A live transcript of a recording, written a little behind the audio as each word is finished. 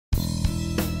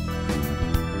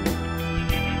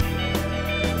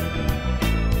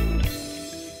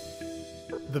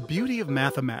The beauty of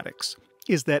mathematics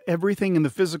is that everything in the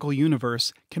physical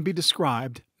universe can be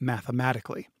described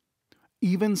mathematically.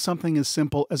 Even something as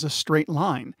simple as a straight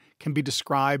line can be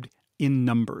described in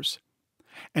numbers.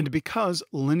 And because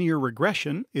linear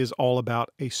regression is all about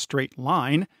a straight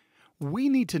line, we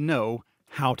need to know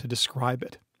how to describe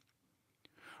it.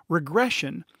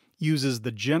 Regression uses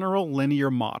the general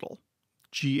linear model,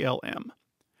 GLM,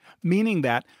 meaning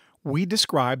that we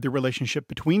describe the relationship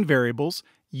between variables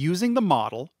using the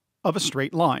model of a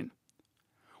straight line.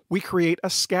 We create a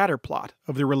scatter plot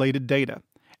of the related data,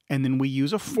 and then we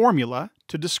use a formula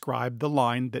to describe the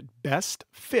line that best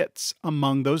fits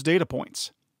among those data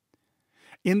points.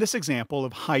 In this example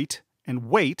of height and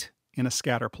weight in a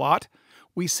scatter plot,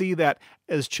 we see that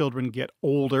as children get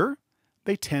older,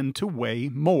 they tend to weigh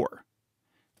more.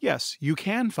 Yes, you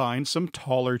can find some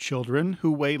taller children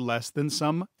who weigh less than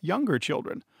some younger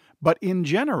children, but in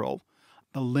general,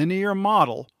 the linear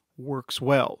model works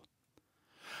well.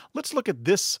 Let's look at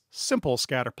this simple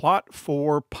scatter plot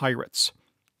for pirates.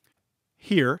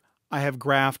 Here, I have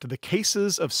graphed the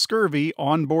cases of scurvy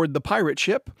on board the pirate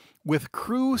ship with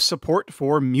crew support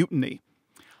for mutiny.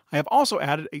 I have also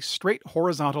added a straight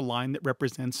horizontal line that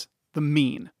represents the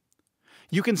mean.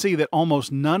 You can see that almost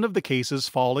none of the cases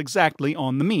fall exactly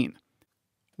on the mean.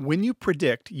 When you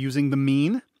predict using the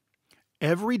mean,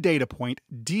 every data point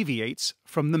deviates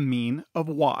from the mean of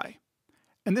y,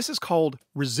 and this is called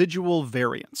residual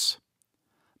variance.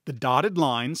 The dotted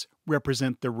lines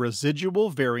represent the residual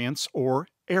variance or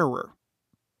error.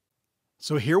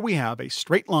 So here we have a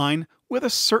straight line with a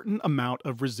certain amount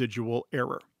of residual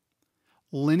error.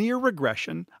 Linear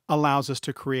regression allows us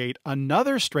to create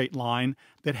another straight line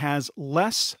that has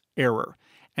less error,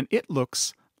 and it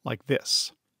looks like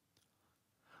this.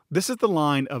 This is the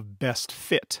line of best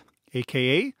fit,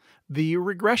 aka the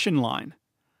regression line.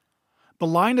 The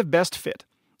line of best fit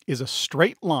is a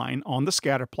straight line on the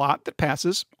scatter plot that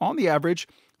passes, on the average,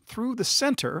 through the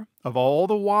center of all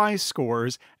the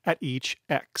y-scores at each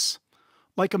x.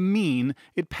 Like a mean,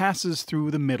 it passes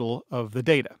through the middle of the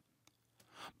data.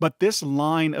 But this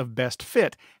line of best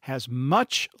fit has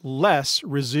much less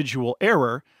residual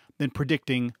error than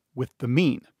predicting with the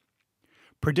mean.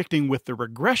 Predicting with the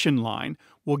regression line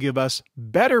will give us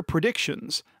better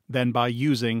predictions than by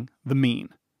using the mean.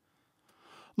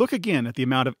 Look again at the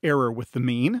amount of error with the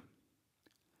mean,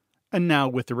 and now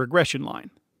with the regression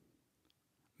line.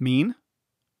 Mean,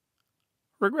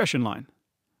 regression line.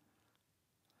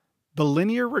 The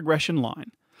linear regression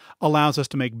line allows us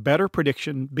to make better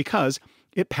prediction because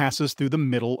it passes through the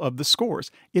middle of the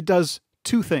scores. It does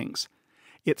two things.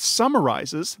 It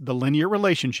summarizes the linear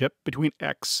relationship between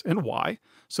x and y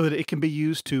so that it can be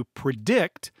used to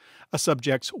predict a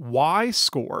subject's y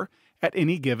score at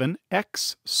any given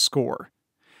x score.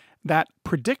 That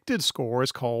predicted score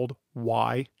is called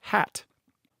y hat.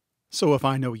 So if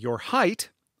I know your height,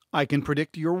 I can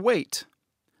predict your weight.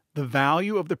 The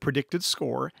value of the predicted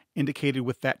score, indicated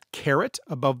with that caret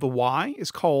above the y, is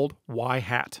called y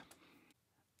hat.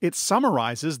 It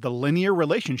summarizes the linear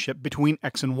relationship between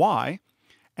x and y,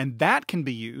 and that can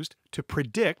be used to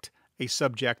predict a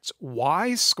subject's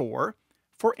y score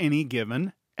for any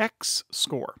given x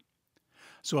score.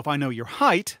 So if I know your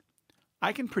height,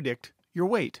 I can predict your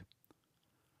weight.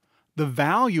 The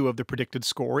value of the predicted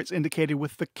score is indicated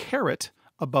with the caret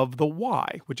above the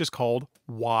y, which is called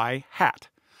y hat.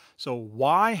 So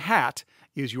y hat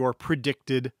is your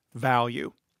predicted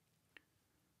value.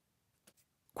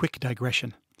 Quick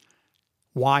digression.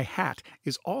 Y hat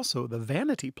is also the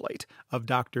vanity plate of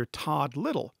Dr. Todd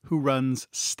Little, who runs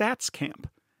Stats Camp.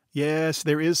 Yes,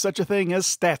 there is such a thing as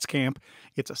Stats Camp.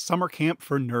 It's a summer camp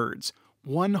for nerds.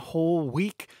 1 whole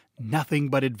week, nothing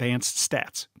but advanced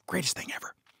stats. Greatest thing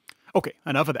ever. Okay,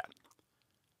 enough of that.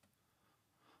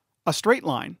 A straight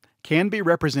line can be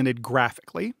represented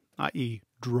graphically, i.e.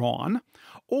 drawn,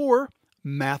 or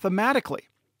mathematically,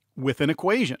 with an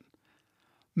equation.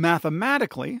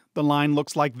 Mathematically, the line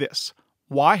looks like this.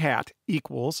 Y hat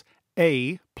equals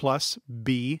A plus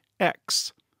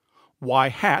BX. Y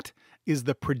hat is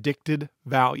the predicted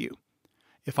value.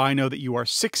 If I know that you are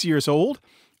 6 years old,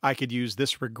 I could use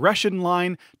this regression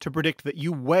line to predict that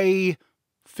you weigh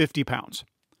 50 pounds.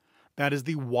 That is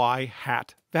the Y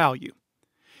hat value.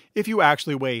 If you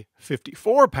actually weigh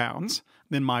 54 pounds,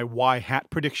 then my Y hat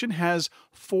prediction has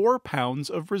 4 pounds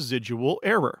of residual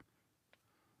error.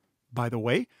 By the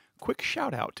way, quick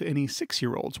shout out to any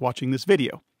 6-year-olds watching this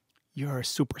video. You're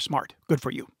super smart. Good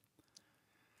for you.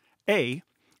 A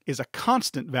is a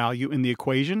constant value in the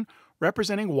equation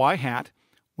representing Y hat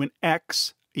when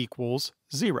x equals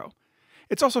 0.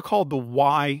 It's also called the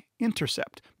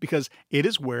y-intercept because it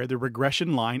is where the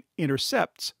regression line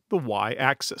intercepts the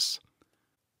y-axis.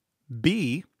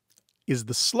 B is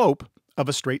the slope of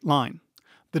a straight line,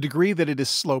 the degree that it is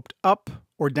sloped up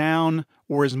or down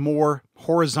or is more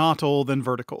horizontal than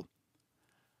vertical.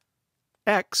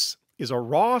 X is a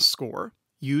raw score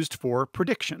used for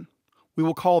prediction. We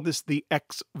will call this the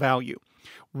x value.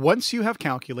 Once you have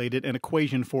calculated an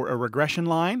equation for a regression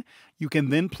line, you can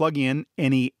then plug in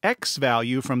any x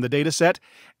value from the dataset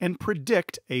and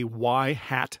predict a y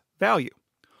hat value.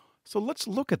 So let's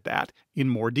look at that in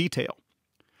more detail.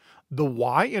 The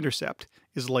y-intercept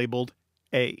is labeled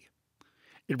A.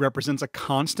 It represents a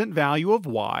constant value of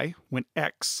y when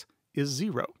x is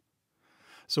 0.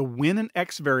 So when an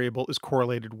x variable is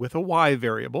correlated with a y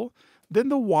variable, then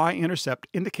the y-intercept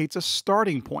indicates a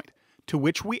starting point to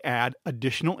which we add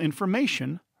additional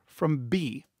information from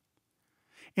B.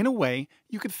 In a way,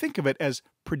 you could think of it as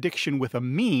prediction with a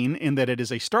mean in that it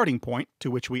is a starting point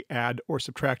to which we add or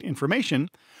subtract information,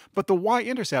 but the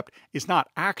y-intercept is not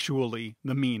actually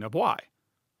the mean of y.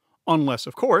 Unless,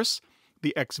 of course,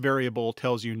 the x variable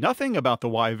tells you nothing about the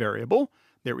y variable,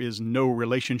 there is no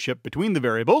relationship between the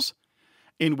variables,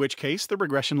 in which case the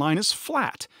regression line is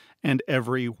flat and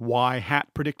every y hat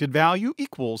predicted value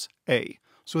equals A.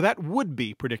 So that would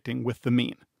be predicting with the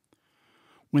mean.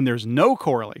 When there's no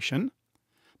correlation,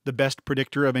 the best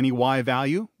predictor of any y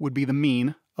value would be the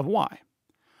mean of y.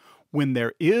 When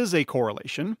there is a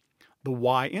correlation, the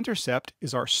y-intercept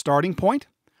is our starting point,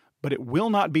 but it will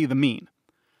not be the mean.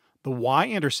 The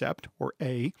y-intercept, or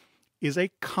A, is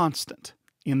a constant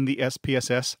in the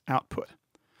SPSS output.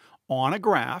 On a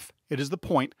graph, it is the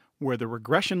point where the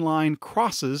regression line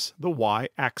crosses the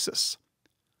y-axis.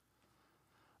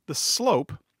 The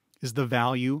slope is the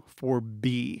value for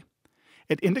B.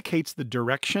 It indicates the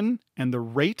direction and the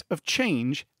rate of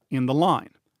change in the line.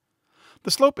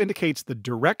 The slope indicates the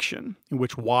direction in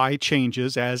which y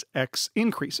changes as x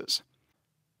increases.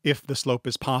 If the slope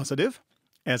is positive,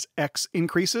 as x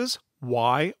increases,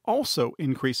 y also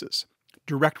increases.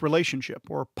 Direct relationship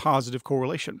or positive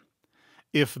correlation.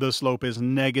 If the slope is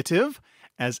negative,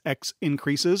 as x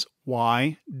increases,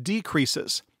 y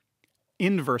decreases.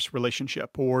 Inverse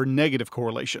relationship or negative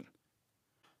correlation.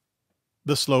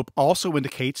 The slope also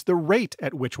indicates the rate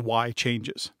at which y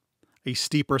changes. A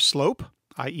steeper slope,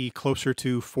 i.e. closer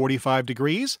to 45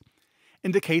 degrees,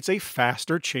 indicates a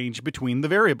faster change between the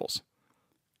variables.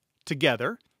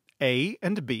 Together, A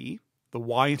and B, the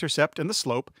y-intercept and the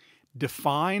slope,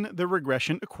 define the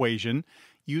regression equation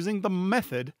using the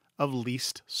method of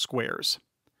least squares.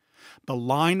 The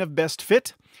line of best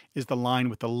fit is the line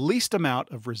with the least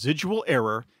amount of residual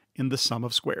error in the sum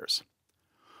of squares.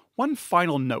 One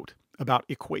final note about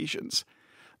equations.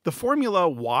 The formula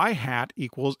y hat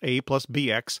equals a plus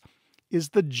bx is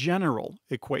the general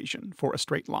equation for a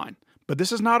straight line, but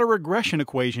this is not a regression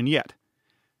equation yet.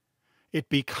 It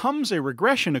becomes a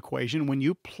regression equation when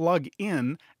you plug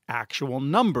in actual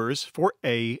numbers for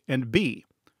a and b.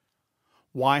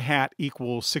 Y hat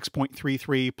equals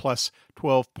 6.33 plus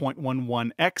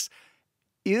 12.11x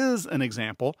is an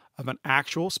example of an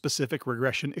actual specific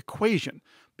regression equation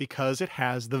because it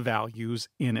has the values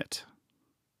in it.